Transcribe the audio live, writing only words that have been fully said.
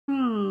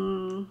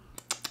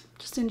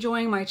Just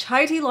enjoying my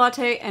chai tea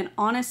latte and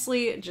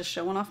honestly just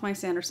showing off my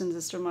Sanderson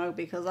sister mug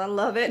because I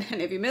love it.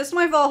 And if you missed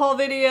my fall haul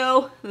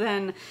video,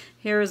 then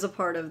here is a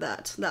part of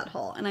that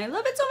haul. And I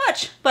love it so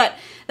much. But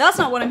that's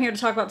not what I'm here to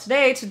talk about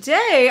today.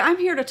 Today, I'm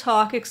here to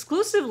talk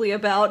exclusively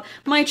about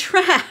my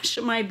trash,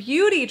 my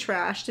beauty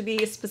trash to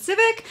be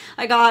specific.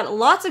 I got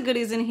lots of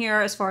goodies in here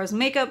as far as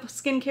makeup,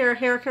 skincare,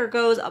 hair care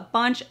goes, a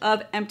bunch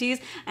of empties.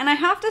 And I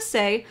have to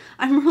say,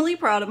 I'm really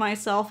proud of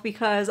myself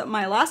because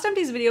my last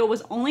empties video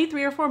was only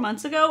 3 or 4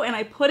 months ago, and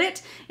I put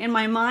it in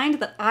my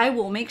mind that I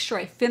will make sure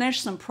I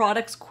finish some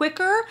products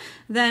quicker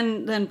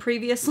than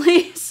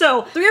previously.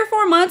 So 3 or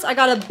 4 months, I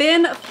got a bin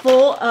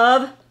full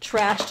of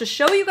trash to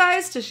show you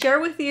guys, to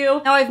share with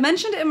you. Now, I've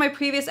mentioned it in my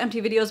previous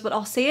empty videos, but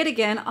I'll say it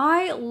again.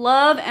 I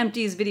love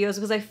empties videos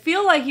because I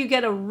feel like you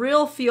get a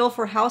real feel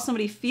for how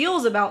somebody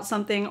feels about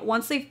something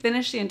once they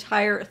finish the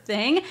entire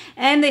thing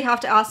and they have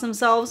to ask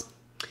themselves,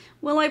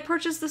 will I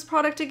purchase this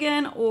product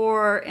again,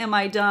 or am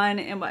I done?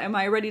 Am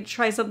I ready to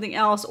try something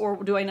else,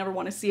 or do I never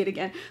want to see it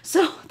again?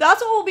 So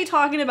that's what we'll be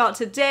talking about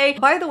today.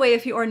 By the way,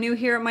 if you are new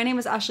here, my name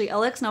is Ashley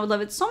Ellix, and I would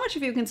love it so much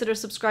if you consider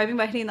subscribing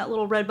by hitting that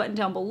little red button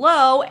down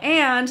below.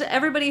 And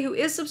everybody who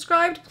is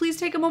subscribed, please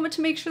take a moment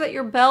to make sure that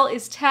your bell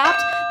is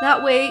tapped.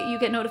 That way you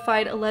get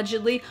notified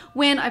allegedly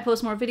when I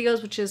post more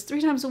videos, which is 3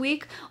 times a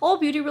week, all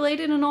beauty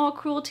related and all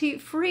cruelty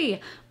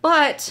free.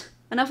 But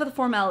enough of the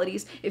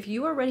formalities. If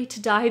you are ready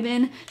to dive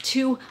in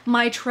to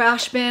my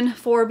trash bin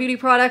for beauty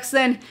products,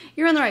 then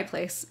you're in the right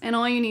place. And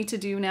all you need to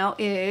do now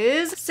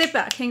is sit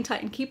back, hang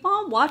tight, and keep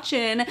on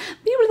watching.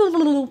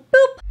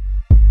 Boop.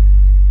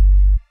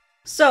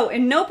 So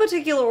in no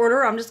particular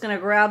order, I'm just gonna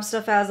grab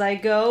stuff as I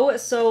go.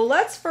 So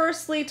let's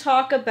firstly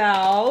talk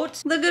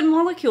about the Good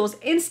Molecules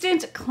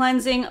Instant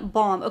Cleansing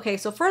Balm. Okay,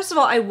 so first of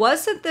all, I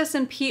was sent this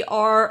in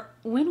PR,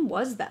 when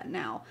was that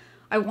now?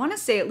 I want to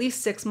say at least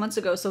 6 months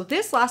ago. So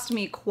this lasted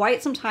me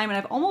quite some time and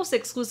I've almost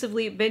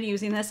exclusively been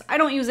using this. I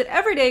don't use it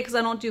every day because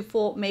I don't do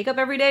full makeup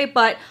every day,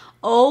 but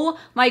oh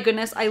my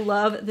goodness, I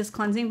love this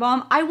cleansing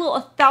balm. I will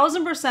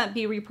 1000%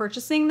 be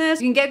repurchasing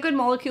this. You can get Good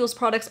Molecules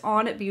products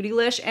on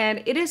Beautylish,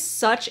 and it is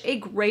such a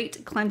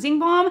great cleansing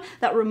balm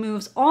that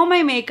removes all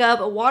my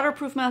makeup, a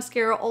waterproof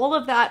mascara, all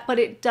of that, but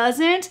it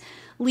doesn't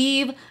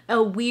leave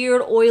a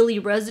weird oily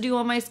residue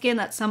on my skin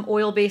that some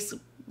oil-based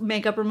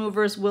makeup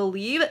removers will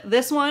leave.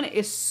 This one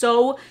is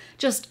so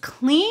just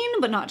clean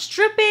but not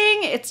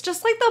stripping. It's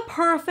just like the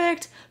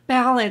perfect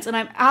balance and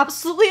I'm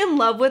absolutely in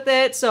love with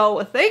it.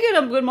 So thank you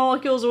to Good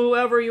Molecules or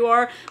whoever you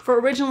are for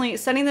originally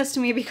sending this to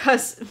me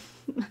because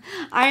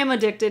I am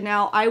addicted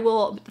now. I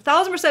will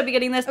 1000% be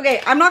getting this. Okay,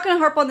 I'm not gonna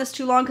harp on this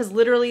too long because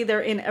literally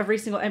they're in every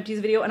single empties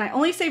video and I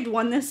only saved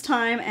one this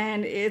time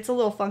and it's a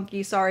little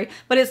funky, sorry.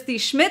 But it's the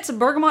Schmidt's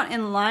Bergamot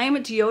and Lime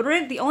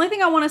Deodorant. The only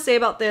thing I wanna say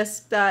about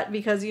this, that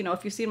because, you know,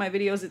 if you've seen my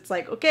videos, it's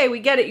like, okay, we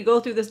get it, you go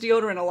through this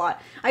deodorant a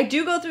lot. I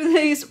do go through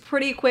these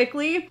pretty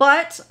quickly,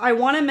 but I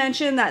wanna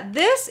mention that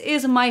this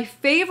is my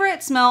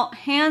favorite smell,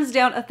 hands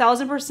down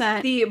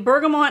 1000%. The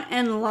Bergamot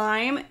and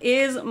Lime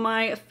is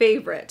my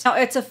favorite. Now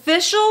it's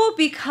official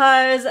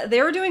because they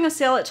were doing a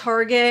sale at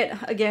Target,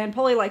 again,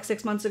 probably like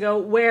 6 months ago,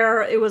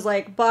 where it was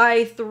like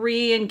buy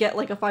 3 and get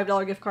like a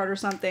 $5 gift card or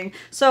something.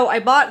 So I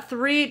bought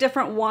 3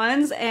 different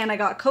ones and I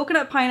got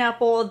coconut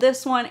pineapple,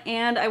 this one,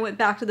 and I went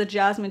back to the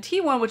jasmine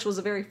tea one, which was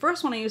the very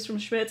first one I used from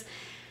Schmidt's.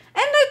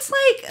 And it's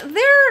like,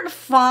 they're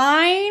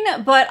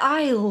fine, but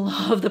I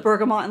love the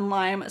bergamot and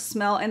lime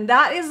smell. And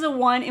that is the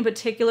one in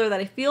particular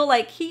that I feel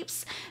like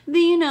keeps the,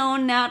 you know,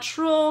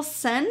 natural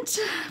scent,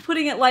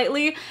 putting it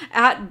lightly,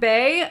 at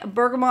bay.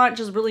 Bergamot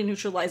just really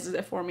neutralizes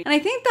it for me. And I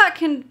think that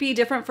can be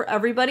different for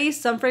everybody.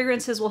 Some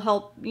fragrances will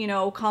help, you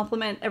know,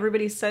 complement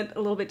everybody's scent a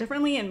little bit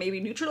differently and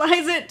maybe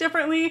neutralize it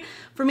differently.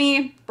 For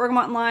me,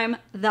 bergamot and lime,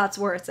 that's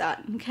where it's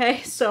at,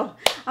 okay? So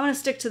I'm gonna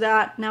stick to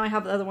that. Now I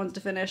have the other ones to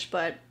finish,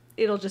 but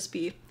it'll just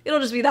be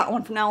that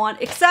one from now on,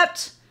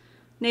 except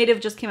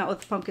Native just came out with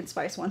the pumpkin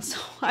spice one, so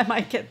I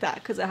might get that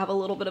because I have a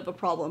little bit of a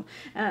problem,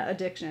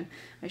 addiction,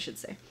 I should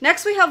say.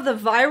 Next we have the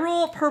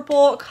Viral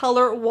Purple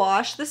Color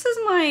Wash. This is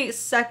my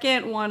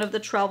second one of the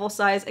travel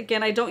size.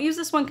 Again, I don't use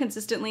this one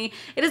consistently.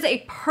 It is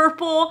a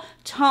purple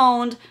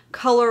toned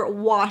color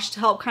wash to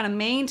help kind of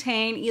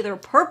maintain either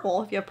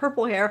purple, if you have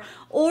purple hair,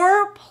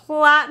 or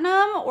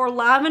platinum or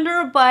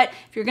lavender, but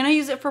if you're gonna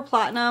use it for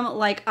platinum,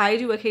 like I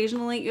do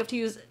occasionally, you have to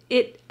use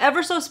it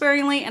ever so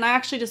sparingly, and I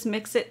actually just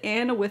mix it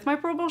in with my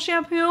purple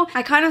shampoo.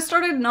 I kind of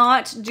started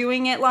not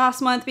doing it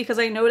last month because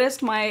I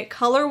noticed my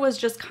color was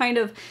just kind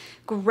of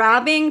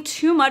grabbing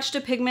too much to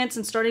pigments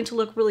and starting to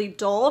look really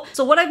dull.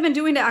 So what I've been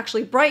doing to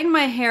actually brighten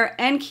my hair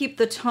and keep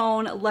the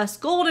tone less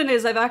golden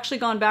is I've actually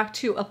gone back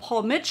to a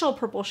Paul Mitchell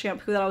purple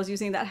shampoo that I was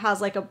using that has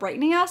like a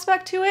brightening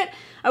aspect to it.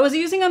 I was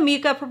using a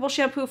Mika purple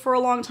shampoo for a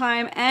long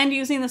time and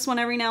using this one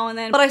every now and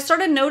then, but I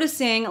started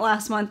noticing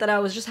last month that I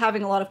was just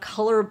having a lot of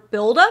color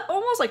buildup,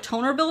 almost like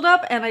toner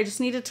buildup, and I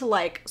just needed to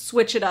like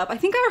switch it up. I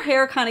think our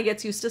hair kind of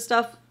gets used to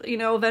stuff, you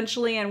know,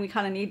 eventually, and we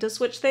kind of need to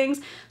switch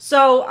things.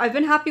 So I've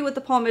been happy with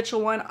the Paul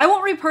Mitchell one. I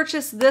won't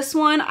repurchase this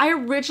one. I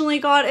originally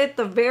got it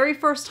the very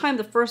first time.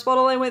 The first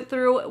bottle I went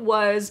through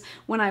was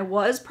when I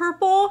was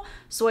purple.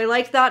 So I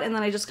liked that, and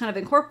then I just kind of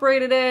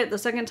incorporated it. The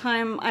second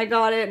time I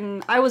got it,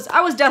 and I was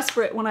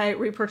desperate when I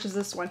repurchased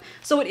this one.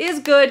 So it is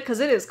good because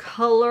it is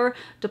color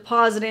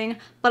depositing,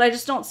 but I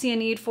just don't see a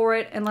need for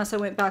it unless I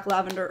went back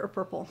lavender or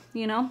purple,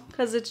 you know?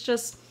 Because it's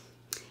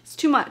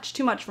too much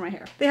for my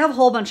hair. They have a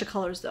whole bunch of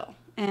colors though.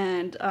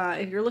 And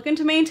if you're looking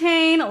to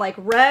maintain like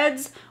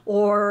reds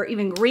or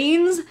even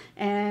greens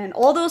and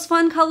all those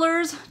fun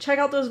colors, check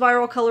out those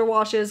viral color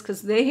washes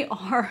because they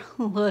are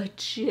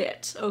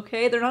legit,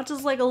 okay? They're not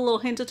just like a little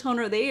hint of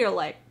toner. They are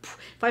like,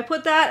 if I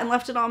put that and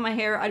left it on my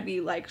hair, I'd be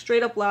like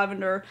straight up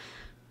lavender.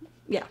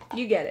 Yeah,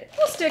 you get it.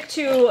 We'll stick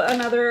to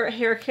another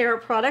hair care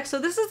product. So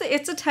this is the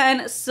It's a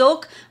 10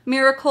 Silk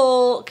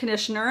Miracle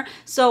Conditioner.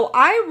 So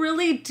I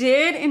really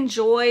did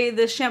enjoy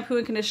this shampoo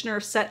and conditioner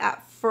set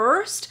at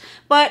first,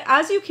 but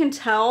as you can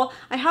tell,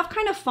 I have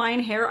kind of fine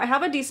hair. I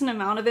have a decent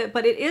amount of it,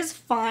 but it is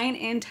fine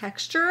in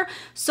texture.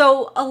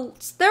 So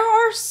there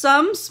are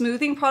some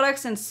smoothing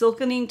products and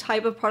silkening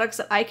type of products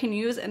that I can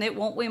use and it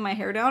won't weigh my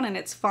hair down and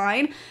it's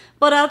fine.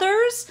 But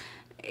others,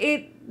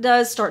 it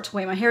does start to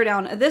weigh my hair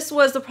down. This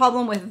was the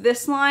problem with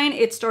this line.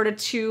 It started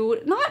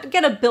to not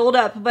get a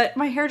buildup, but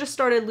my hair just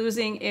started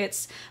losing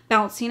its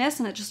bounciness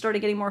and it just started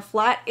getting more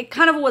flat. It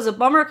kind of was a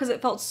bummer because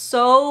it felt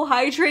so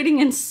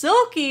hydrating and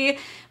silky,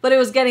 but it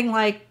was getting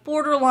like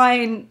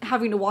borderline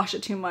having to wash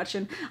it too much,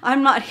 and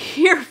I'm not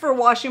here for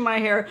washing my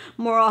hair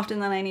more often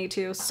than I need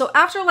to. So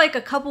after like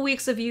a couple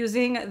weeks of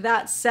using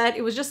that set,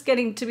 it was just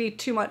getting to be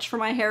too much for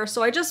my hair.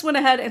 So I just went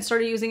ahead and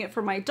started using it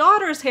for my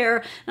daughter's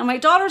hair. Now my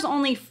daughter's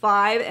only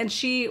 5 and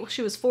she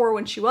was 4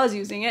 when she was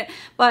using it,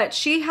 but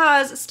she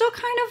has still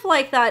kind of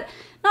like that,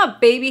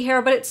 not baby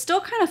hair, but it's still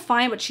kind of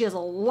fine, but she has a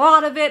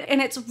lot of it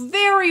and it's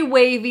very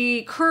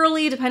wavy,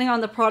 curly, depending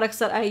on the products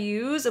that I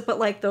use, but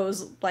like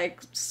those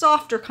like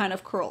softer kind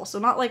of curls. So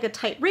not like a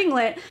tight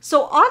ringlet.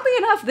 So oddly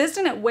enough, this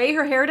didn't weigh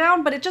her hair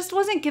down, but it just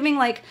wasn't giving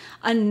like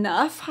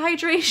enough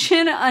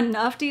hydration,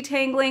 enough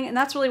detangling, and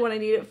that's really what I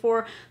need it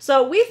for.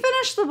 So we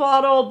finished the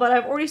bottle, but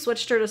I've already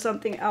switched her to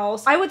something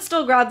else. I would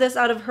still grab this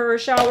out of her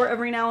shower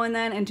every now and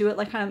then and do it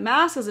like kind of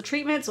mask as a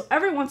treatment. So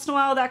every once in a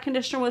while that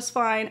conditioner was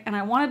fine and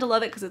I wanted to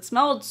love it because it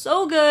smelled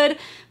so good,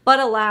 but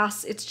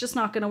alas, it's just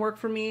not gonna work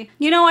for me.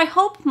 You know, I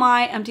hope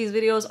my empties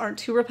videos aren't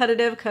too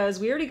repetitive because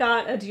we already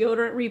got a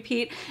deodorant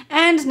repeat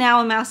and now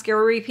a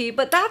mascara repeat,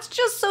 but that's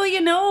just so you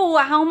know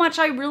how much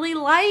I really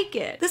like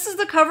it. This is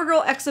the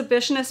CoverGirl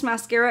Exhibitionist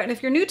Mascara, and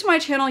if you're new to my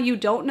channel, you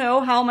don't know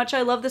how much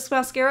I love this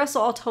mascara,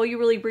 so I'll tell you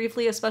really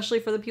briefly,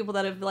 especially for the people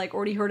that have like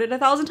already heard it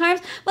 1,000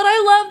 times, but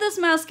I love this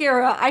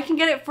mascara. I can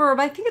get it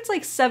for, I think it's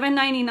like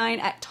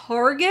 $7.99 at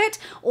Target.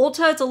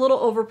 Ulta, it's a little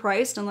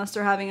overpriced unless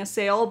they're having a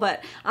sale, but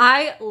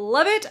I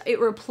love it.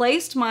 It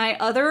replaced my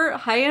other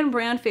high-end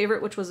brand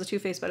favorite, which was the Too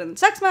Faced Better Than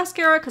Sex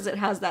mascara, because it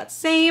has that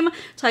same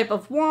type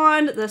of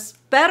wand, this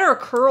better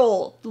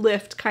curl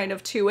lift kind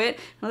of to it,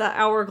 that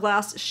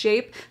hourglass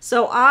shape.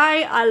 So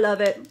I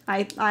love it.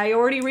 I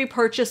already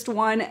repurchased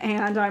one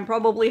and I'm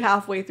probably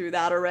halfway through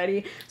that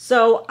already.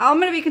 So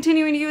I'm going to be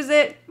continuing to use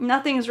it.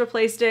 Nothing has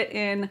replaced it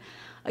in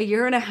a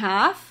year and a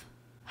half.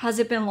 Has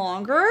it been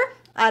longer?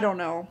 I don't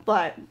know,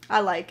 but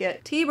I like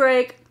it. Tea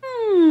break.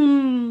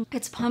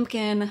 It's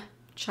pumpkin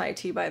chai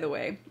tea, by the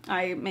way.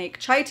 I make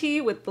chai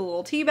tea with the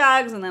little tea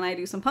bags and then I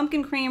do some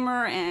pumpkin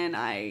creamer and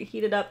I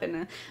heat it up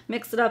and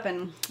mix it up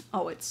and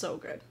oh, it's so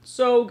good.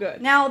 So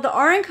good. Now the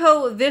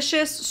R&Co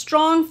Vicious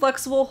Strong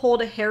Flexible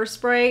Hold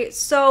Hairspray.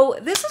 So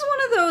this is one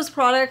of those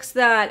products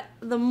that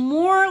the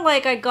more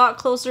like I got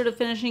closer to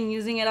finishing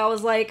using it, I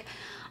was like,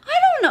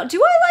 I don't know, do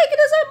I like it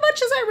as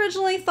much as I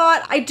originally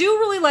thought? I do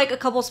really like a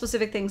couple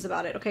specific things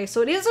about it. Okay,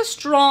 so it is a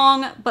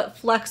strong but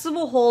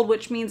flexible hold,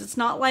 which means it's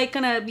not like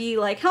gonna be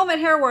like helmet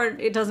hair where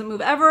it doesn't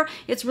move ever.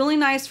 It's really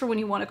nice for when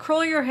you want to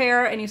curl your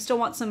hair and you still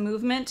want some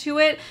movement to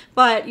it,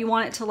 but you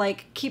want it to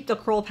like keep the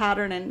curl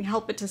pattern and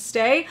help it to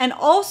stay. And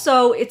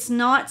also it's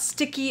not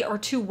sticky or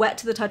too wet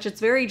to the touch. It's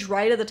very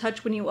dry to the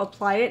touch when you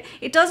apply it.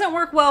 It doesn't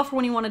work well for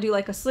when you want to do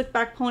like a slick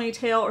back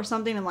ponytail or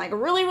something and like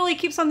really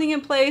keep something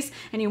in place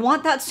and you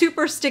want that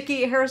super sticky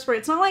hairspray.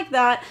 It's not like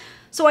that.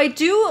 So I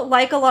do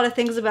like a lot of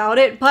things about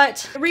it,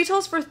 but it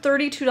retails for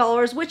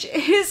 $32, which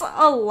is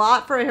a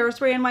lot for a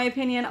hairspray in my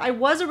opinion. I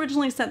was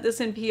originally sent this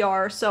in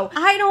PR, so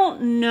I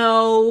don't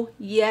know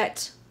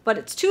yet, but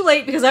it's too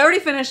late because I already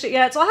finished it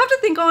yet. So I'll have to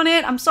think on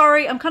it. I'm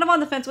sorry. I'm kind of on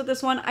the fence with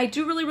this one. I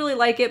do really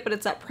like it, but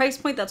it's that price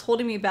point that's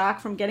holding me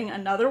back from getting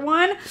another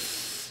one.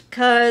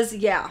 Cause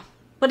yeah.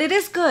 But it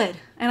is good,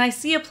 and I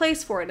see a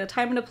place for it, a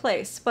time and a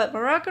place. But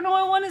Moroccan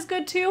oil one is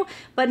good too,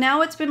 but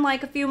now it's been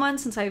like a few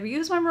months since I've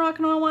used my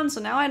Moroccan oil one, so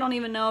now I don't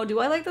even know, do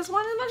I like this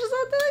one as much as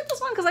I like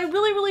this one? Because I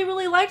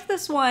really liked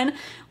this one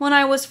when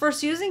I was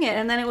first using it,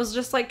 and then it was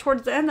just like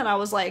towards the end that I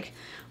was like,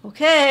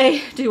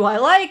 okay, do I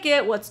like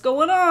it? What's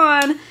going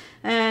on?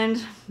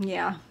 And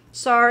yeah.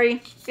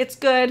 Sorry, it's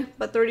good,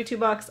 but 32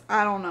 bucks,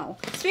 I don't know.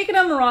 Speaking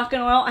of Moroccan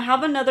oil, I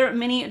have another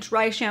mini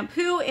dry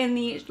shampoo in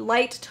the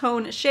light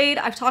tone shade.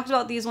 I've talked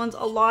about these ones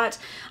a lot.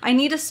 I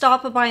need to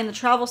stop buying the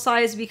travel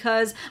size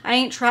because I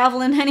ain't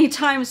traveling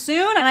anytime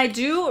soon. And I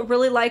do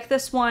really like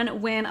this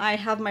one when I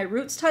have my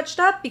roots touched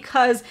up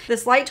because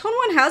this light tone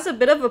one has a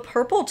bit of a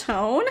purple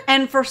tone.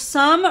 And for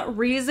some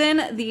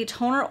reason, the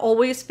toner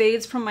always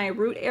fades from my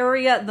root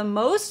area the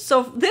most.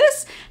 So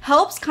this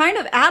helps kind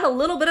of add a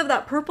little bit of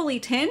that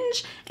purpley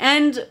tinge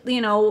and,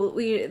 you know,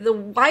 the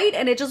white,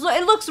 and it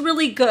looks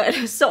really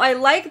good. So I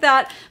like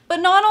that. But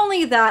not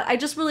only that, I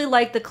just really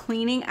like the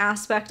cleaning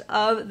aspect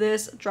of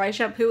this dry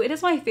shampoo. It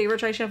is my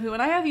favorite dry shampoo,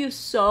 and I have used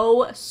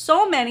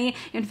so many.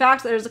 In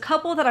fact, there's a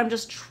couple that I'm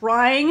just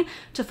trying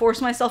to force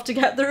myself to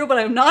get through, but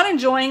I'm not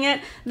enjoying it.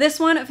 This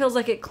one, it feels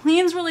like it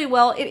cleans really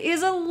well. It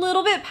is a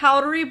little bit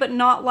powdery, but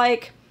not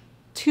like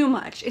too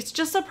much. It's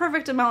just a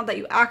perfect amount that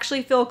you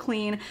actually feel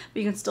clean, but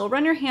you can still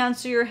run your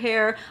hands through your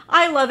hair.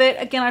 I love it.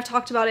 Again, I've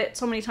talked about it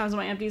so many times in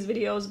my empties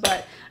videos,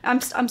 but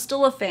I'm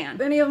still a fan.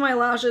 If any of my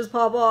lashes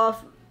pop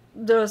off,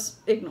 just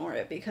ignore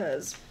it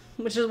because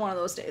which is one of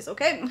those days,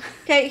 okay?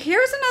 Okay,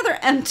 here's another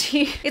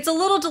empty. It's a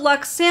little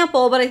deluxe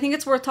sample, but I think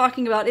it's worth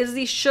talking about. It is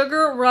the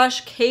Sugar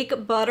Rush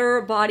Cake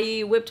Butter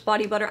Whipped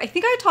Body Butter. I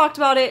think I talked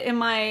about it in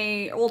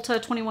my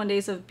Ulta 21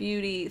 Days of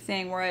Beauty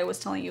thing where I was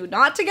telling you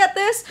not to get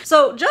this.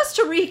 So just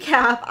to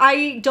recap,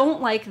 I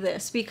don't like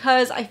this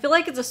because I feel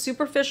like it's a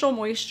superficial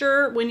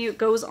moisture when it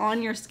goes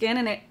on your skin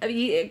and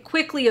it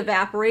quickly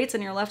evaporates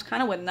and you're left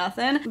kind of with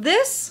nothing.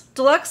 This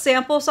deluxe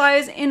sample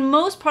size in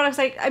most products,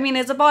 I mean,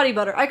 it's a body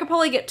butter. I could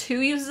probably get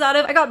 2 uses out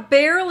of it. I got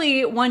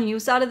barely 1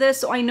 use out of this,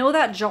 so I know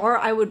that jar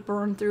I would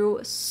burn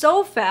through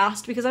so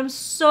fast because I'm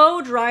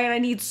so dry and I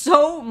need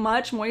so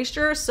much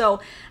moisture,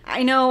 so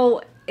I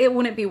know it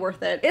wouldn't be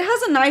worth it. It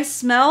has a nice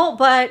smell,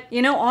 but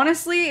you know,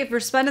 honestly, if you're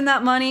spending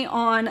that money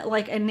on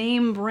like a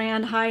name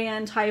brand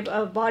high-end type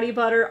of body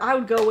butter, I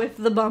would go with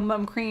the Bum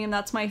Bum Cream.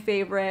 That's my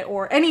favorite,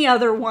 or any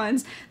other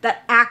ones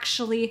that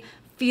actually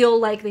feel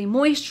like they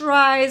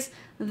moisturize.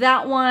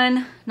 That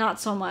one, not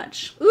so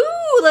much.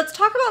 Ooh, let's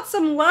talk about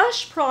some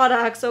Lush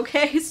products,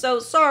 okay? So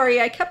sorry,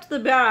 I kept the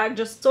bag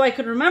just so I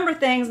could remember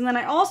things, and then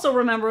I also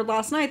remembered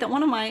last night that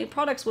one of my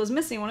products was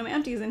missing, one of my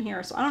empties in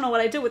here, so I don't know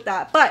what I did with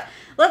that. But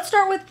let's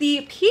start with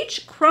the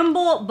Peach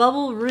Crumble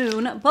Bubble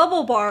Rune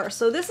Bubble Bar.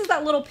 So this is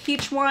that little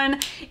peach one.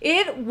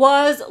 It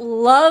was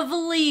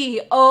lovely.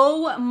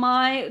 Oh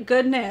my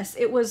goodness.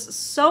 It was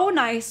so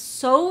nice,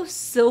 so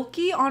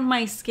silky on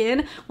my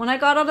skin. When I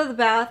got out of the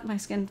bath, my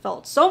skin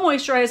felt so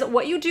moisturized.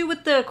 What you do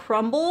with the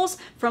crumbles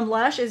from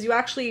Lush is you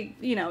actually,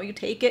 you know, you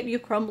take it and you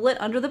crumble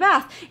it under the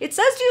bath. It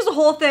says to use the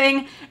whole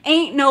thing.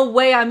 Ain't no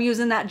way I'm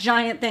using that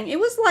giant thing. It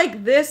was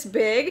like this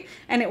big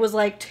and it was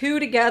like 2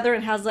 together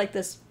and has like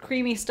this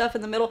creamy stuff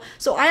in the middle.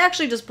 So I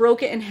actually just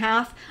broke it in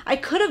half. I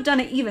could have done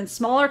it even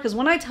smaller because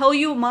when I tell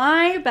you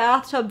my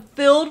bathtub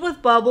filled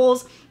with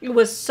bubbles, it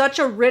was such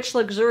a rich,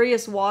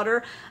 luxurious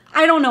water.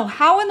 I don't know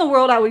how in the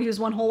world I would use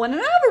one whole one, and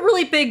I have a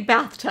really big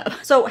bathtub.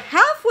 So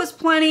half was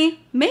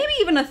plenty, maybe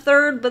even a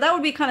third, but that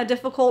would be kind of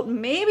difficult.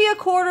 Maybe a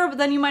quarter, but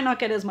then you might not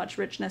get as much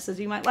richness as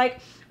you might like.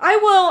 I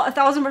will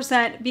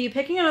 1000% be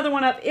picking another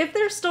one up if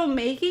they're still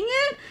making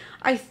it.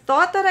 I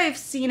thought that I've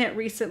seen it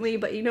recently,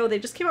 but you know, they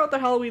just came out with their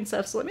Halloween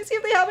stuff, so let me see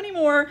if they have any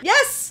more.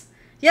 Yes!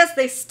 Yes,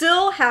 they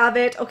still have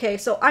it. Okay,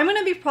 so I'm going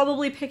to be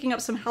probably picking up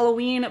some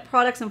Halloween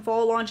products and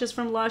fall launches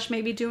from Lush,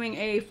 maybe doing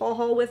a fall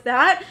haul with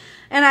that.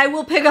 And I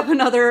will pick up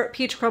another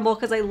Peach Crumble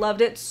because I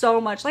loved it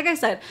so much. Like I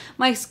said,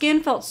 my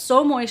skin felt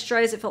so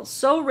moisturized. It felt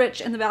so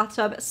rich in the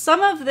bathtub. Some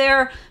of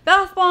their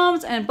bath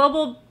bombs and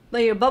bubble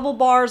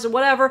bars or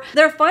whatever,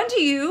 they're fun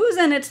to use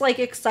and it's like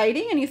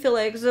exciting and you feel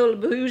like so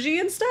bougie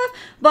and stuff,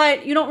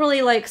 but you don't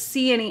really like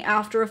see any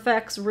after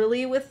effects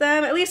really with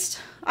them. At least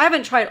I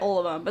haven't tried all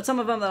of them, but some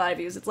of them that I've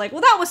used, it's like,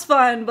 well, that was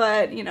fun,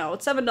 but you know,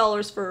 it's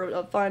 $7 for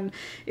a fun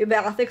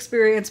bath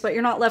experience, but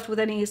you're not left with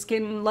any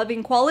skin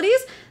loving qualities.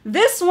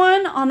 This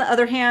one, on the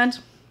other hand,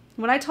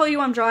 when I tell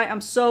you I'm dry,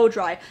 I'm so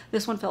dry.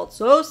 This one felt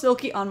so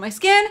silky on my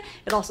skin.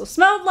 It also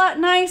smelled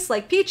nice,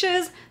 like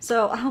peaches,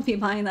 so I'll be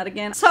buying that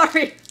again.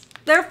 Sorry.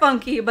 They're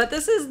funky, but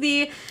this is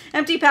the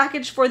empty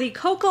package for the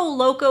Coco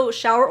Loco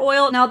shower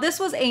oil. Now this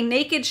was a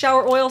naked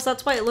shower oil, so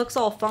that's why it looks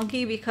all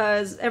funky,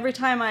 because every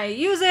time I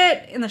use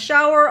it in the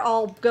shower,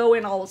 I'll go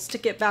and I'll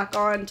stick it back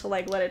on to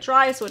like let it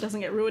dry so it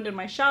doesn't get ruined in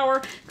my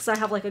shower, because I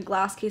have like a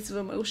glass case of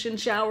Emotion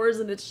showers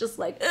and it's just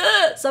like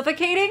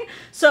suffocating.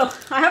 So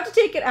I have to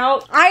take it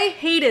out. I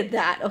hated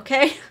that,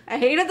 okay? I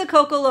hated the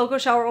Coco Loco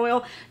shower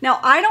oil. Now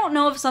I don't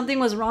know if something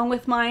was wrong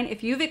with mine.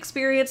 If you've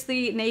experienced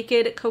the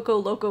naked Coco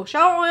Loco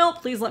shower oil,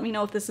 please let me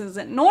know if this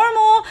isn't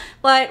normal,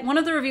 but one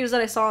of the reviews that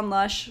I saw on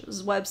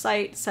Lush's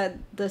website said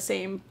the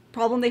same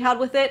problem they had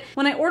with it.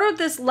 When I ordered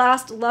this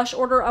last Lush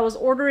order, I was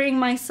ordering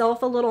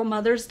myself a little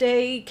Mother's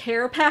Day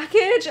care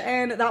package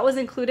and that was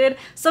included.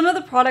 Some of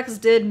the products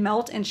did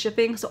melt in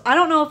shipping, so I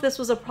don't know if this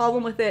was a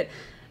problem with it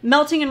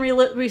melting and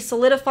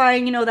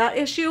re-solidifying, you know, that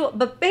issue.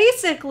 But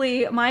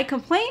basically my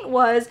complaint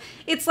was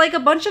it's like a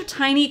bunch of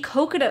tiny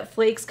coconut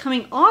flakes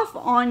coming off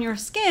on your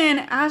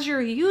skin as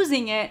you're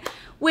using it,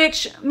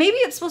 which maybe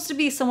it's supposed to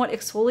be somewhat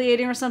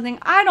exfoliating or something.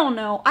 I don't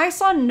know. I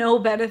saw no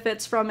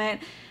benefits from it.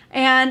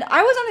 And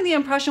I was under the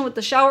impression with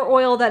the shower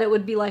oil that it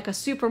would be like a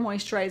super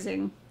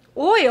moisturizing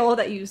oil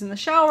that you use in the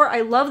shower.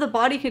 I love the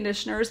body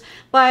conditioners,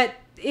 but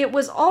it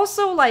was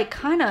also like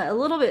kind of a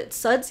little bit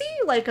sudsy,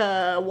 like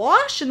a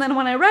wash. And then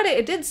when I read it,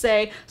 it did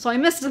say, so I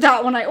missed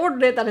that when I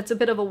ordered it, that it's a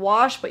bit of a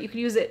wash, but you could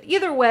use it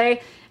either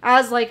way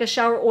as like a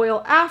shower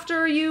oil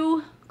after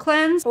you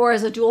cleanse or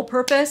as a dual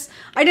purpose.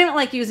 I didn't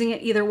like using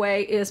it either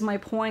way is my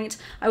point.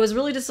 I was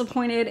really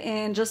disappointed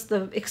in just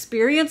the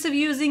experience of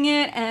using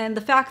it and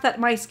the fact that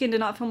my skin did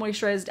not feel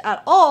moisturized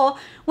at all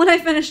when I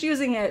finished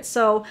using it.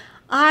 So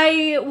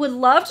I would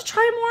love to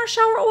try more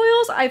shower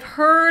oils. I've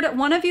heard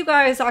one of you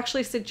guys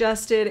actually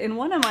suggested in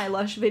one of my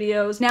Lush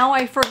videos. Now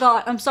I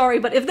forgot, I'm sorry,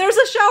 but if there's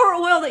a shower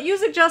oil that you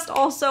suggest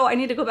also, I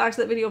need to go back to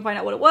that video and find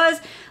out what it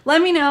was.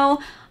 Let me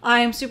know.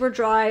 I'm super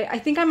dry. I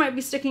think I might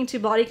be sticking to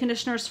body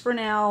conditioners for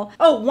now.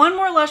 Oh, one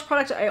more Lush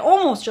product I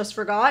almost just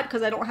forgot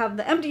because I don't have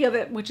the empty of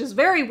it, which is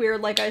very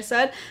weird, like I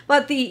said,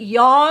 but the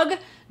Yog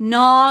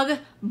Nog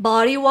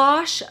body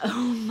wash.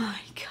 Oh my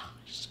god.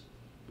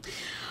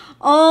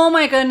 Oh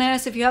my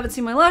goodness, if you haven't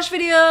seen my Lush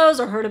videos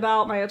or heard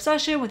about my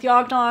obsession with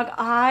Yog Nog,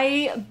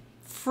 I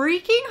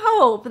freaking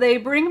hope they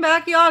bring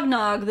back Yog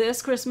Nog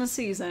this Christmas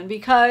season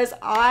because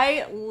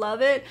I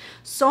love it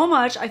so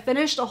much. I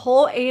finished a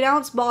whole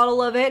 8-ounce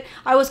bottle of it.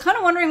 I was kind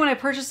of wondering when I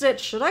purchased it,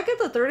 should I get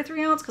the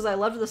 33-ounce because I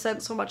loved the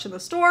scent so much in the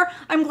store?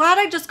 I'm glad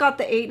I just got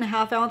the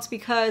 8.5-ounce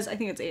because I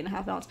think it's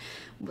 8.5-ounce.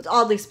 It's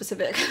oddly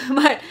specific,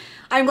 but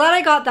I'm glad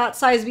I got that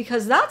size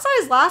because that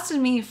size lasted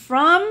me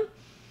from...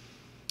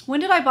 When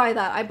did I buy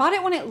that? I bought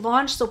it when it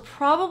launched, so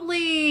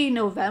probably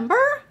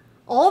November,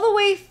 all the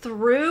way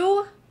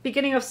through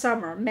beginning of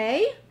summer, May.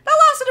 That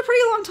lasted a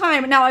pretty long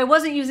time. Now, I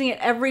wasn't using it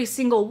every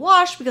single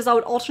wash because I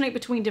would alternate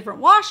between different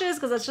washes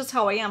because that's just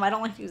how I am. I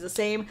don't like to use the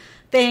same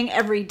thing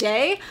every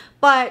day,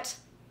 but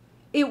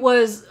it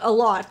was a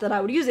lot that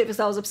I would use it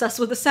because I was obsessed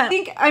with the scent.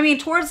 I mean,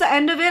 towards the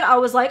end of it, I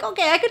was like,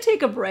 okay, I could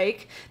take a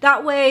break.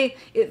 That way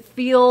it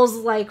feels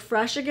like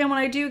fresh again when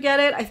I do get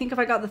it. I think if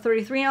I got the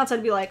 33-ounce,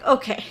 I'd be like,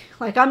 okay,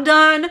 like I'm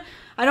done.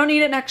 I don't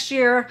need it next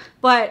year,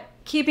 but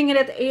keeping it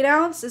at the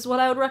 8-ounce is what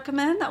I would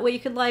recommend. That way you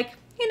could like,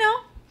 you know,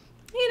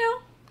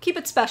 keep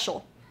it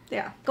special.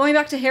 Yeah. Going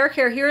back to hair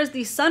care, here is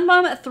the Sun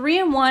Bum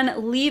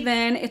 3-in-1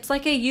 leave-in. It's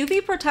like a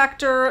UV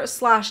protector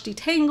slash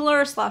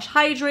detangler slash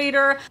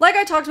hydrator. Like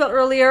I talked about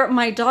earlier,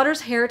 my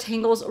daughter's hair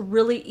tangles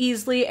really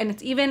easily and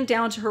it's even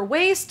down to her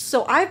waist.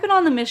 So I've been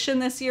on the mission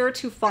this year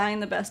to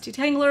find the best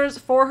detanglers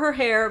for her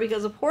hair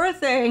because the poor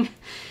thing,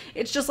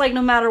 it's just like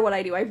no matter what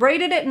I do. I braid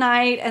it at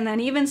night and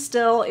then even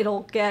still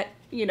it'll get,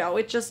 you know,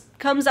 it just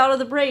comes out of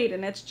the braid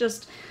and it's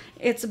just...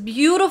 It's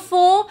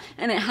beautiful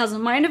and it has a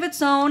mind of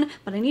its own,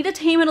 but I need to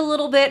tame it a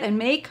little bit and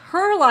make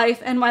her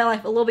life and my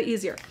life a little bit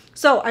easier.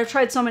 So I've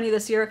tried so many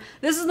this year.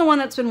 This is the one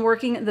that's been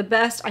working the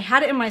best. I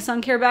had it in my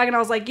sun care bag and I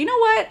was like, you know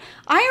what?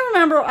 I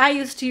remember I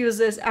used to use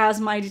this as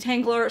my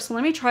detangler, so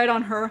let me try it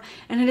on her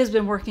and it has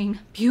been working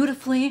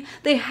beautifully.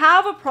 They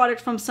have a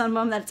product from Sun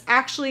Bum that's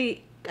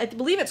actually, I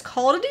believe it's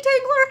called a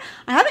detangler.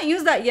 I haven't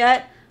used that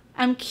yet.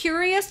 I'm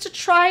curious to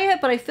try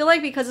it, but I feel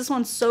like because this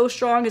one's so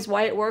strong is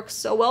why it works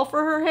so well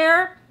for her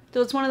hair. So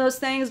it's one of those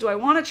things, do I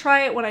want to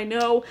try it when I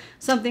know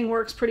something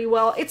works pretty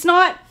well? It's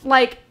not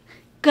like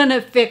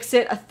gonna fix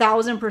it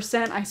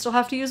 1000%. I still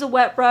have to use a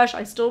wet brush.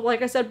 I still,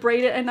 like I said,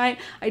 braid it at night.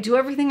 I do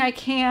everything I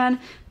can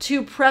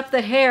to prep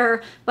the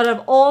hair, but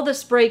of all the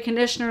spray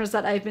conditioners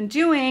that I've been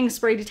doing,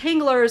 spray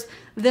detanglers,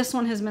 this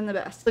one has been the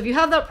best. So if you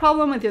have that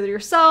problem with either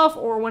yourself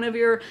or one of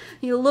your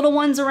little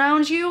ones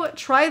around you,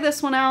 try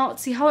this one out,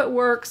 see how it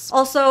works.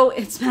 Also,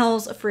 it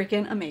smells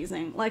freaking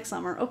amazing, like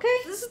summer, okay?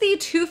 This is the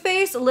Too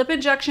Faced Lip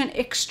Injection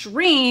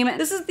Extreme.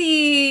 This is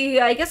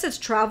the, I guess it's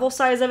travel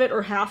size of it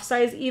or half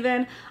size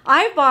even.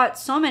 I've bought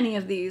so many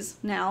of these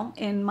now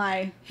in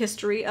my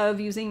history of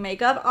using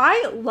makeup.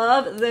 I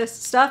love this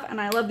stuff and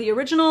I love the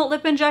original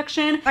lip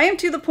injection. I am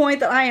to the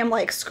point that I am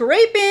like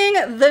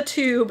scraping the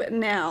tube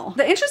now.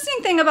 The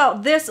interesting thing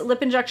about this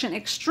Lip Injection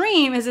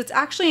Extreme is it's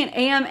actually an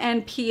AM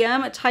and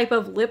PM type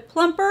of lip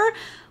plumper,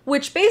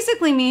 which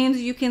basically means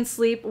you can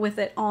sleep with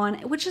it on,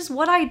 which is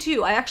what I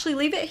do. I actually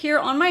leave it here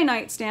on my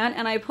nightstand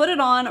and I put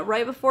it on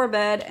right before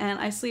bed and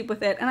I sleep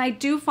with it. And I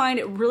do find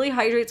it really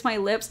hydrates my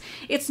lips.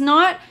 It's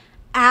not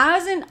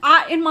as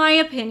in my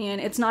opinion,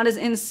 it's not as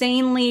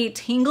insanely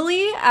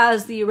tingly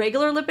as the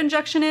regular lip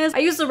injection is. I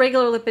use the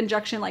regular lip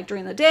injection like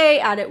during the day,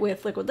 add it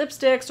with liquid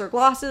lipsticks or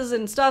glosses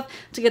and stuff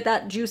to get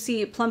that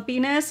juicy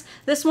plumpiness.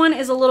 This one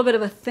is a little bit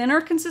of a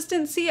thinner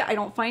consistency. I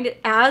don't find it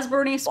as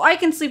burny, so I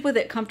can sleep with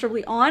it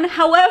comfortably on.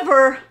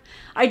 However,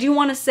 I do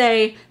want to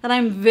say that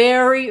I'm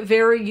very,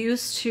 very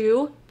used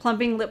to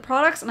plumping lip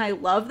products and I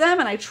love them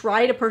and I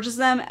try to purchase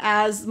them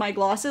as my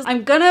glosses.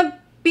 I'm gonna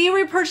be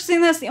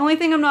repurchasing this. The only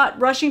thing I'm not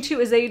rushing to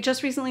is they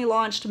just recently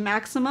launched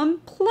Maximum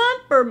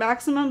Plump or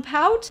Maximum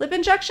Pout lip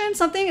injection,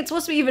 something. It's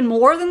supposed to be even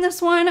more than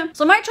this one.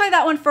 So I might try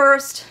that one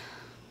first,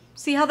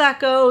 see how that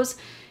goes.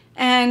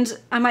 And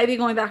I might be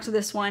going back to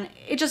this one.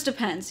 It just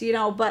depends, you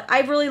know, but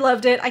I've really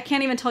loved it. I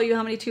can't even tell you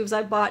how many tubes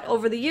I've bought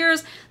over the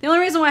years. The only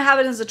reason why I have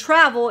it as a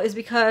travel is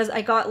because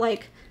I got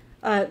like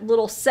a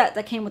little set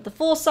that came with the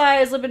full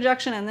size lip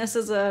injection, and this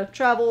is a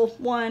travel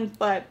one.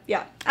 But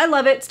yeah, I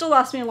love it. Still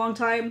lasts me a long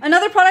time.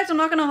 Another product I'm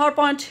not going to harp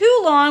on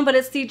too long, but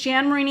it's the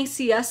Jan Marini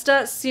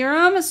Siesta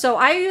Serum. So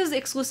I use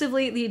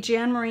exclusively the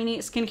Jan Marini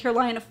skincare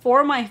line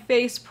for my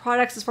face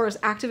products as far as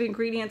active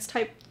ingredients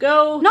type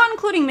go, not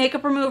including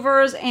makeup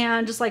removers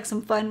and just like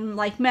some fun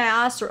like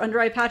masks or under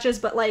eye patches,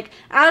 but like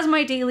as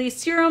my daily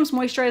serums,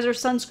 moisturizers,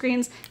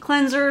 sunscreens,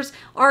 cleansers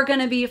are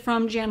gonna be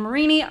from Jan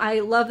Marini.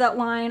 I love that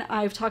line.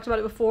 I've talked about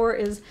it before.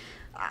 Is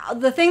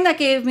the thing that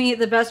gave me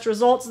the best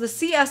results. The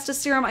Siesta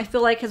Serum I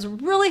feel like has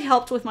really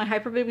helped with my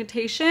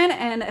hyperpigmentation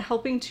and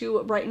helping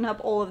to brighten up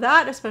all of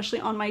that,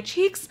 especially on my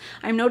cheeks.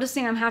 I'm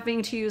noticing I'm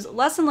having to use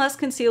less and less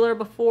concealer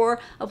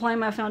before applying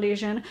my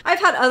foundation. I've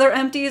had other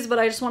empties, but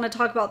I just want to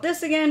talk about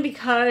this again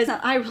because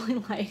I really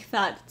like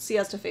that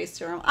Siesta Face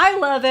Serum. I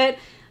love it.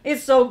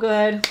 It's so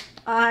good.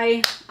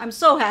 I'm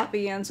so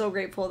happy and so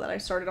grateful that I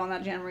started on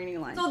that Jan Marini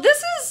line. So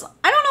this is,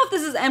 I don't know if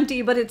this is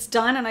empty, but it's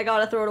done and I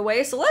gotta throw it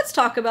away. So let's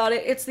talk about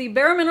it. It's the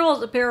Bare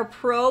Minerals Bare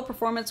Pro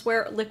Performance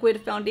Wear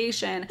Liquid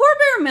Foundation. Poor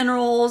Bare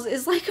Minerals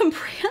is like a brand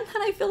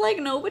that I feel like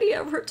nobody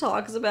ever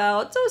talks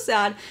about. So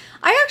sad.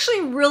 I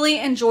actually really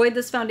enjoyed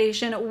this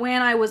foundation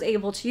when I was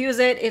able to use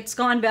it. It's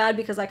gone bad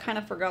because I kind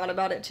of forgot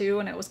about it too,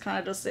 and it was kind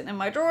of just sitting in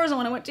my drawers, and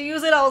when I went to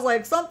use it, I was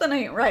like, something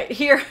ain't right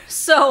here.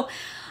 So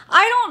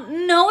I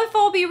don't know if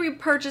I'll be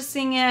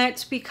repurchasing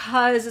it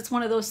because it's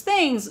one of those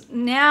things.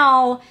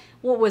 Now,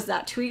 what was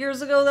that, 2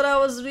 years ago that I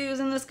was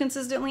using this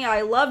consistently?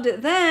 I loved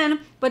it then,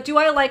 but do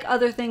I like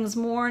other things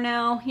more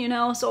now, you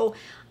know? So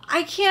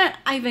I can't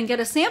even get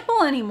a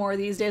sample anymore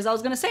these days. I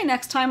was gonna say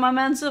next time I'm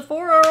in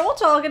Sephora or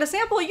Ulta, I'll get a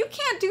sample. You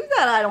can't do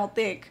that, I don't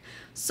think.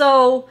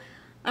 So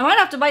I might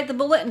have to bite the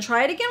bullet and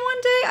try it again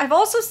one day. I've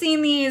also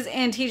seen these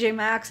in TJ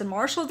Maxx and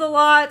Marshalls a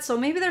lot, so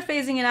maybe they're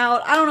phasing it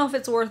out. I don't know if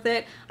it's worth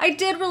it. I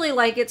did really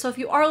like it, so if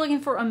you are looking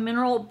for a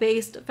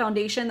mineral-based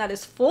foundation that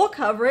is full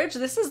coverage,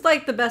 this is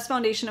like the best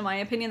foundation in my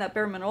opinion that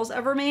Bare Minerals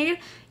ever made.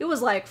 It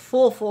was like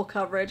full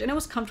coverage, and it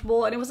was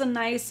comfortable, and it was a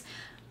nice,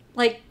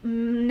 like,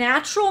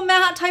 natural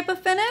matte type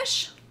of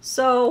finish.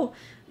 So,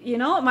 you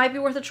know, it might be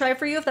worth a try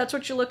for you if that's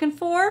what you're looking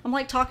for. I'm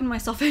like talking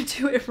myself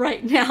into it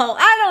right now.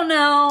 I don't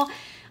know.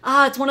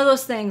 It's one of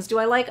those things. Do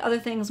I like other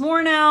things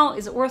more now?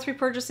 Is it worth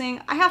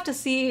repurchasing? I have to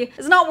see.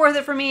 It's not worth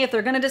it for me if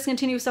they're gonna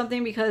discontinue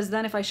something, because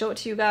then if I show it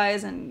to you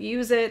guys and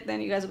use it,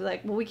 then you guys will be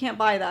like, well, we can't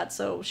buy that,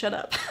 so shut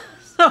up.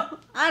 So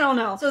I don't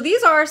know. So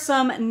these are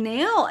some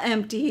nail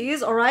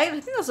empties, all right? I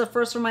think that's the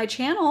first from my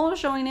channel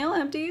showing nail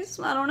empties.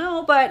 I don't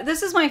know, but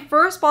this is my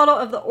first bottle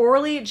of the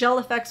Orly Gel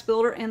Effects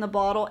Builder in the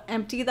bottle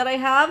empty that I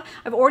have.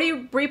 I've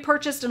already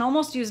repurchased and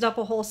almost used up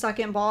a whole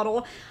second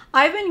bottle.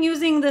 I've been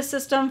using this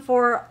system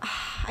for,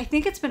 I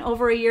think it's been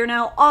over a year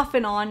now, off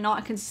and on,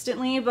 not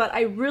consistently, but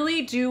I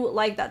really do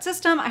like that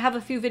system. I have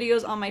a few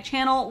videos on my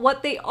channel.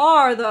 What they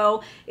are,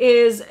 though,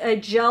 is a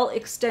gel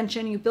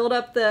extension. You build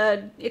up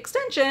the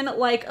extension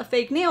like a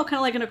fake nail, kind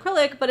of like an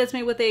acrylic, but it's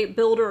made with a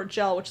builder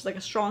gel, which is like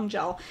a strong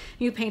gel.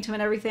 You paint them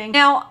and everything.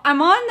 Now,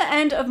 I'm on the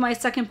end of my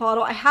second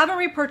bottle. I haven't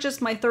repurchased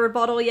my third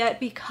bottle yet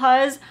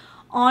because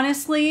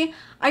honestly,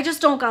 I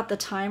just don't got the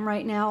time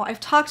right now. I've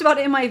talked about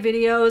it in my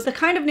videos. The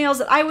kind of nails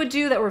that I would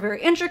do that were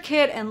very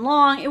intricate and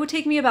long, it would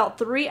take me about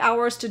 3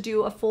 hours to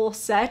do a full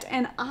set,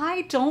 and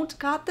I don't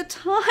got the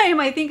time.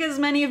 I think as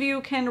many of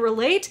you can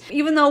relate.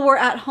 Even though we're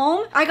at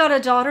home, I got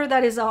a daughter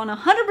that is on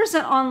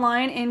 100%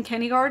 online in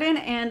kindergarten,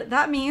 and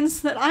that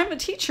means that I'm a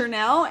teacher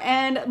now,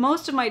 and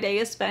most of my day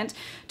is spent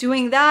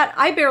doing that.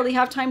 I barely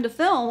have time to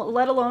film,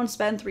 let alone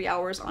spend 3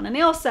 hours on a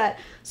nail set.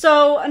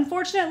 So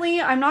unfortunately,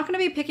 I'm not gonna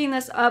be picking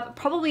this up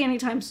probably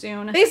anytime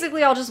soon.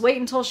 Basically, I'll just wait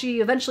until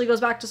she eventually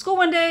goes back to school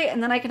one day,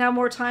 and then I can have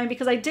more time,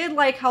 because I did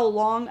like how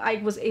long I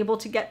was able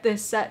to get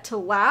this set to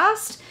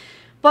last.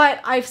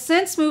 But I've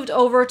since moved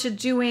over to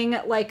doing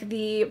like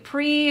the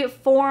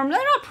pre-formed, they're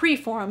not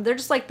pre-formed, they're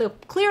just like the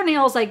clear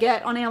nails I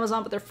get on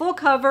Amazon, but they're full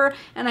cover,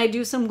 and I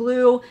do some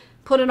glue,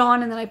 put it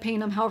on, and then I paint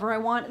them however I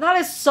want. That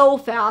is so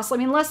fast. I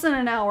mean, less than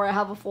an hour I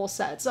have a full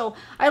set. So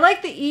I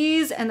like the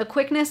ease and the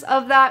quickness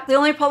of that. The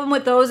only problem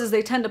with those is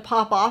they tend to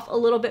pop off a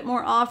little bit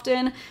more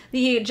often.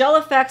 The gel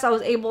effects, I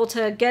was able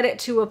to get it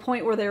to a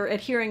point where they're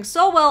adhering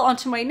so well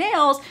onto my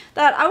nails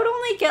that I would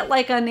only get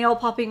like a nail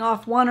popping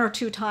off 1 or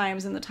 2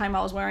 times in the time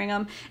I was wearing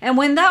them. And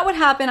when that would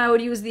happen, I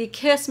would use the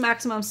Kiss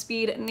Maximum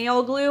Speed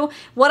Nail Glue.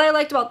 What I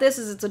liked about this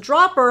is it's a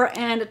dropper,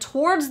 and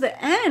towards the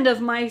end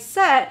of my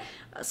set,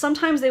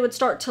 sometimes they would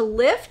start to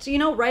lift, you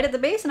know, right at the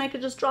base, and I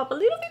could just drop a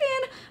little bit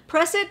in,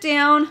 press it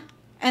down,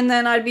 and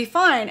then I'd be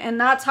fine. And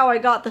that's how I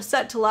got the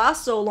set to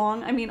last so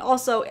long. I mean,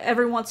 also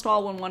every once in a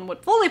while when one would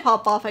fully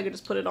pop off, I could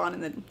just put it on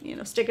and then, you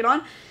know, stick it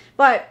on.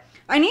 But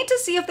I need to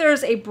see if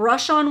there's a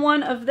brush on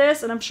one of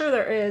this, and I'm sure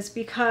there is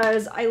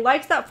because I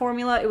liked that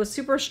formula. It was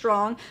super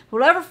strong.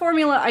 Whatever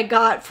formula I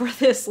got for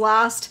this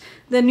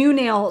the new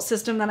nail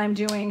system that I'm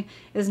doing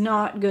is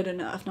not good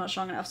enough, not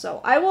strong enough. So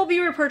I will be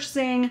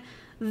repurchasing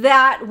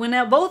that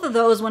both of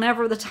those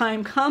whenever the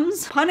time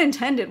comes, pun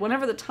intended,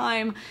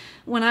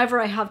 whenever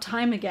I have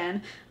time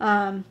again.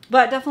 But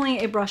definitely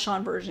a brush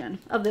on version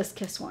of this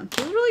Kiss one. It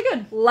was really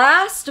good.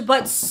 Last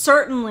but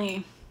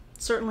certainly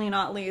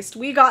not least,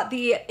 we got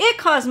the IT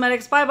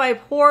Cosmetics Bye Bye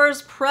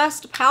Pores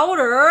pressed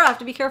powder. I have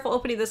to be careful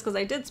opening this because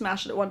I did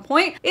smash it at one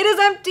point. It is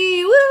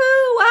empty. Woo!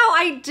 Wow,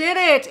 I did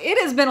it.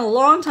 It has been a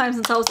long time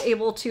since I was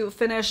able to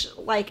finish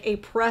like a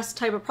pressed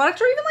type of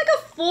product, or even like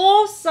a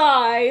full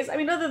size. I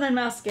mean, other than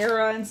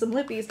mascara and some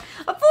lippies,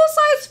 a full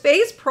size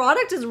face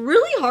product is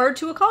really hard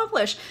to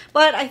accomplish.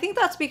 But I think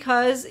that's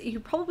because you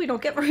probably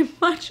don't get very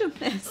much of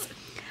this.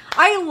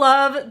 I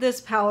love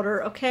this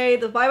powder, okay?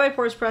 The Bye Bye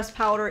Pores pressed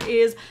powder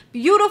is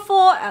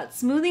beautiful at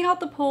smoothing out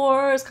the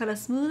pores, kind of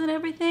smoothing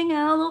everything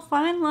out, little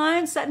fine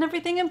lines, setting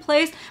everything in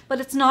place, but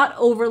it's not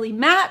overly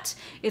matte.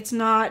 It's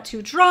not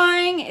too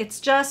drying. It's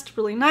just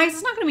really nice.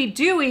 It's not gonna be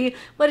dewy,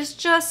 but it's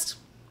just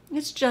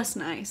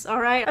nice, all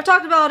right? I've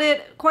talked about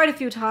it quite a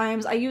few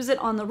times. I use it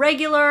on the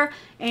regular,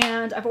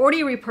 and I've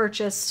already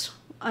repurchased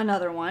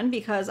another one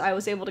because I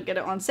was able to get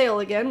it on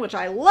sale again, which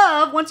I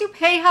love. Once you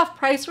pay half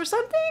price for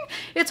something,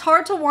 it's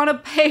hard to want to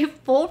pay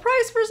full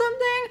price for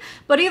something.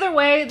 But either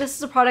way, this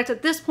is a product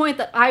at this point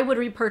that I would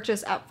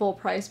repurchase at full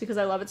price because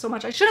I love it so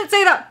much. I shouldn't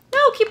say that.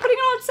 No, keep putting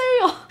it on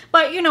sale.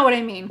 But you know what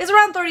I mean. It's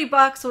around 30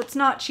 bucks, so it's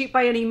not cheap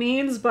by any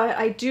means, but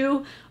I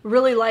do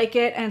really like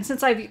it. And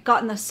since I've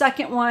gotten the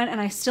second one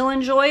and I still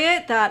enjoy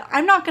it, that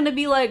I'm not going to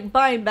be like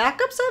buying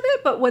backups of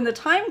it, but when the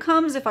time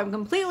comes, if I'm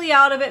completely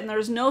out of it and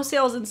there's no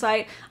sales in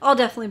sight, I'll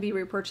definitely be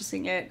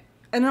repurchasing it.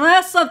 And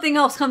unless something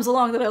else comes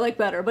along that I like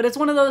better. But it's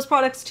one of those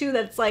products too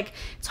that's like,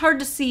 it's hard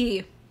to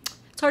see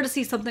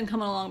something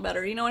coming along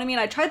better. You know what I mean?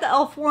 I tried the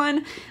e.l.f.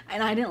 one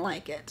and I didn't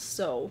like it.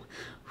 So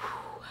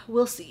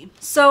we'll see.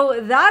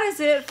 So that is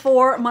it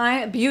for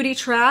my beauty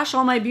trash,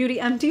 all my beauty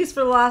empties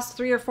for the last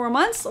 3 or 4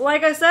 months.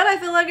 Like I said, I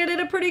feel like I did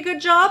a pretty good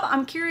job.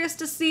 I'm curious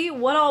to see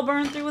what I'll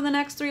burn through in the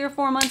next 3 or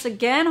 4 months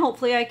again.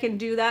 Hopefully I can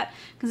do that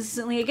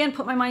consistently again,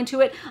 put my mind to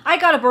it. I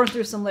gotta burn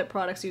through some lip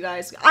products, you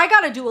guys. I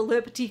gotta do a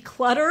lip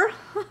declutter.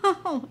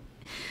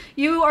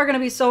 You are going to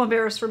be so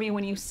embarrassed for me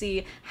when you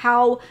see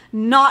how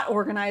not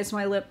organized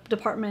my lip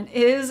department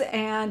is,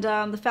 and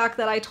the fact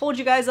that I told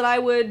you guys that I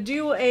would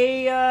do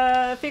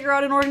a figure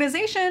out an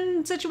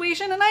organization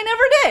situation and I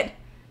never did.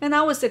 And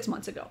that was 6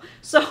 months ago.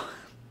 So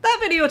that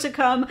video to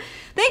come.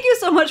 Thank you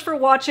so much for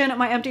watching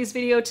my empties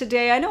video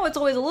today. I know it's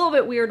always a little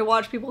bit weird to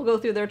watch people go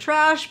through their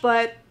trash,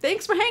 but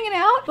thanks for hanging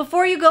out.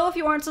 Before you go, if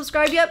you aren't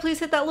subscribed yet, please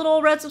hit that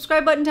little red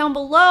subscribe button down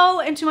below.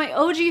 And to my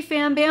OG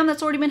fan bam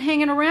that's already been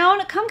hanging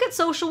around, come get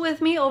social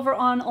with me over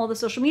on all the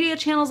social media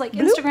channels like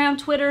Instagram,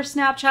 Twitter,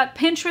 Snapchat,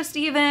 Pinterest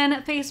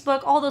even,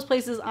 Facebook, all those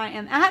places I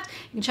am at.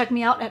 You can check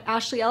me out at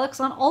Ashley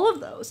Ellix on all of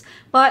those.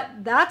 But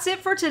that's it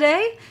for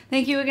today.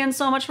 Thank you again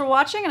so much for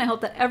watching, and I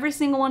hope that every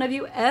single one of you,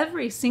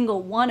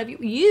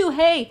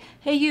 hey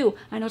you,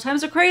 I know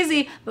times are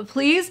crazy, but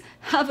please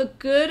have a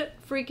good,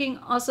 freaking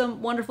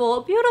awesome,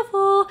 wonderful,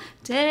 beautiful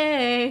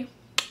day.